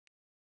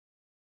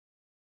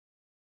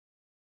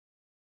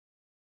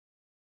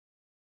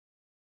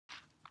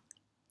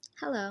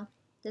Hello,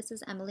 this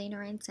is Emily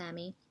and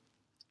Sammy.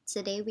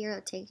 Today we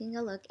are taking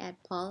a look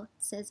at Paul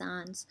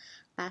Cezanne's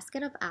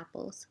Basket of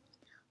Apples.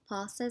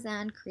 Paul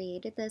Cezanne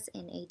created this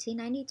in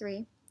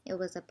 1893. It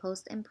was a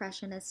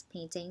post-impressionist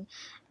painting,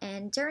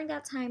 and during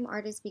that time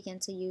artists began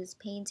to use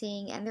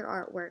painting and their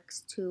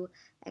artworks to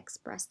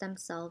express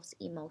themselves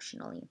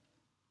emotionally.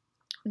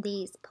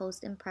 These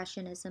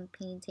post-impressionism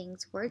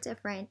paintings were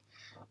different.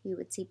 You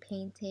would see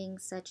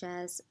paintings such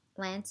as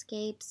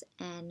landscapes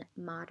and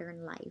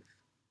modern life.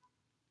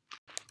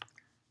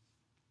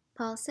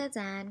 Paul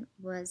Cezanne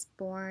was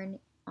born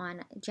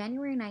on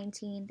January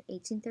 19,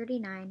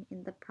 1839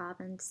 in the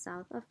province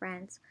south of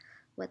France,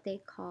 what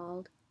they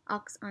called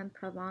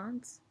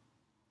Aix-en-Provence.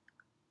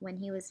 When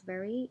he was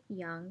very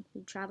young,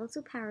 he traveled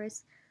to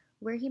Paris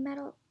where he met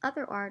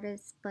other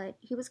artists, but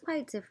he was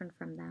quite different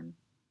from them.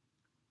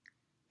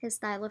 His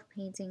style of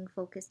painting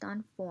focused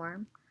on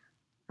form.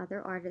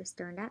 Other artists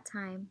during that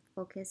time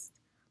focused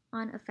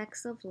on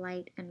effects of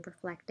light and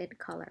reflected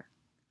color.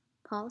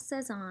 Paul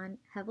Cezanne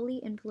heavily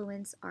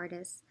influenced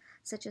artists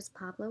such as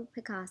Pablo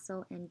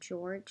Picasso and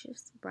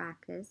Georges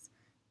Braques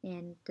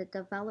in the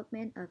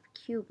development of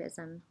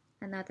Cubism,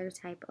 another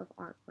type of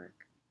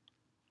artwork.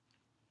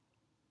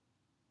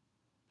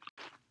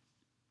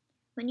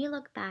 When you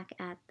look back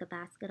at the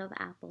basket of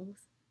apples,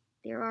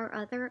 there are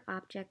other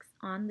objects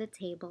on the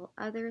table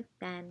other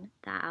than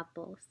the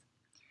apples.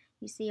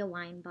 You see a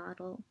wine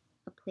bottle,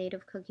 a plate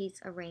of cookies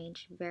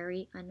arranged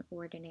very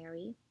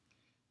unordinary.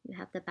 You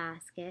have the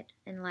basket,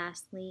 and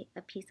lastly,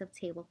 a piece of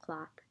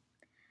tablecloth.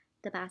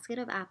 The basket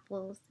of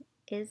apples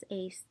is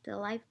a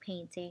still life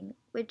painting,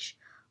 which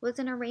was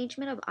an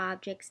arrangement of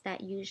objects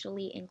that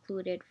usually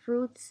included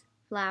fruits,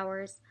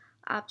 flowers,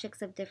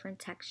 objects of different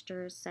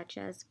textures, such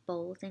as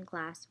bowls and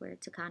glassware,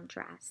 to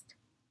contrast.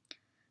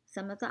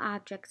 Some of the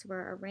objects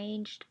were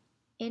arranged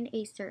in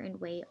a certain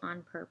way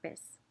on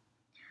purpose.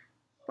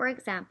 For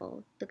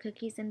example, the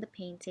cookies in the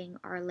painting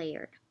are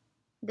layered.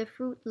 The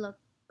fruit looks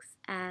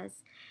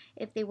as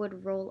if they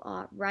would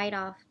roll right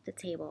off the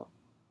table.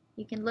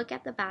 You can look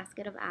at the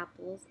basket of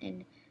apples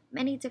in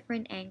many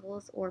different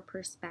angles or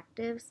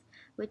perspectives,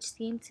 which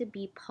seem to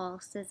be Paul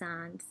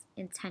Cezanne's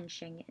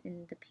intention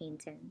in the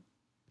painting.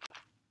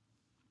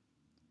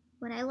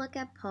 When I look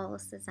at Paul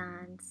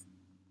Cezanne's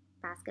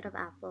basket of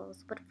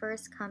apples, what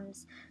first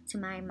comes to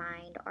my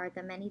mind are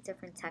the many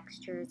different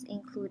textures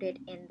included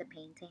in the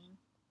painting.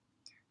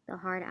 The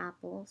hard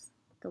apples,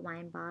 the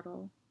wine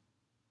bottle,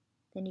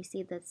 then you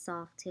see the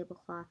soft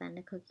tablecloth and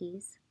the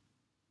cookies,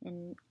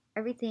 and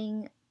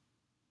everything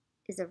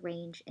is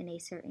arranged in a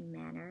certain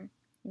manner.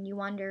 And you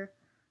wonder,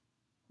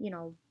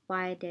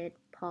 why did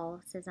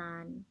Paul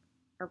Cezanne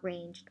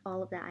arrange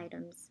all of the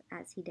items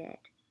as he did?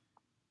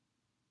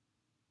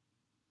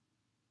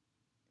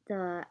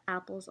 The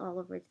apples all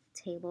over the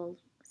table,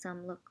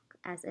 some look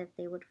as if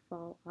they would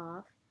fall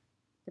off.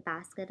 The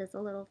basket is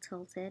a little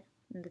tilted,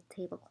 and the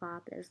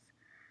tablecloth is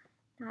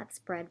not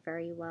spread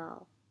very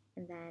well.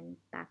 And then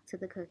back to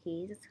the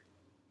cookies.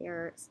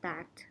 They're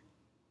stacked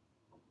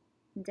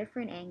in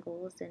different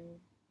angles and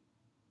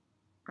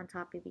on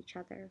top of each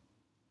other.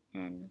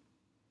 And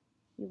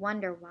you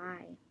wonder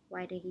why.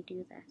 Why did he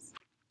do this?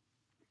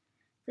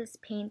 This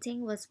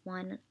painting was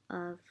one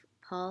of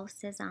Paul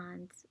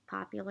Cezanne's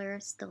popular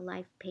still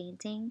life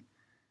painting,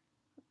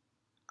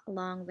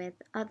 along with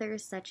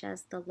others such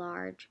as the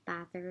large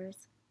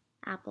bathers,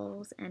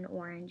 apples, and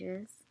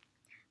oranges.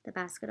 The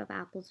basket of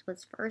apples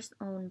was first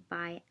owned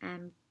by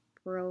Ambrose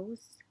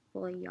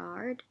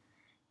Voillard,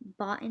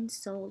 bought and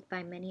sold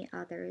by many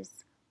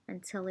others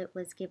until it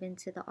was given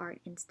to the Art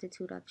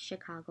Institute of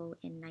Chicago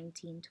in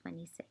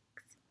 1926.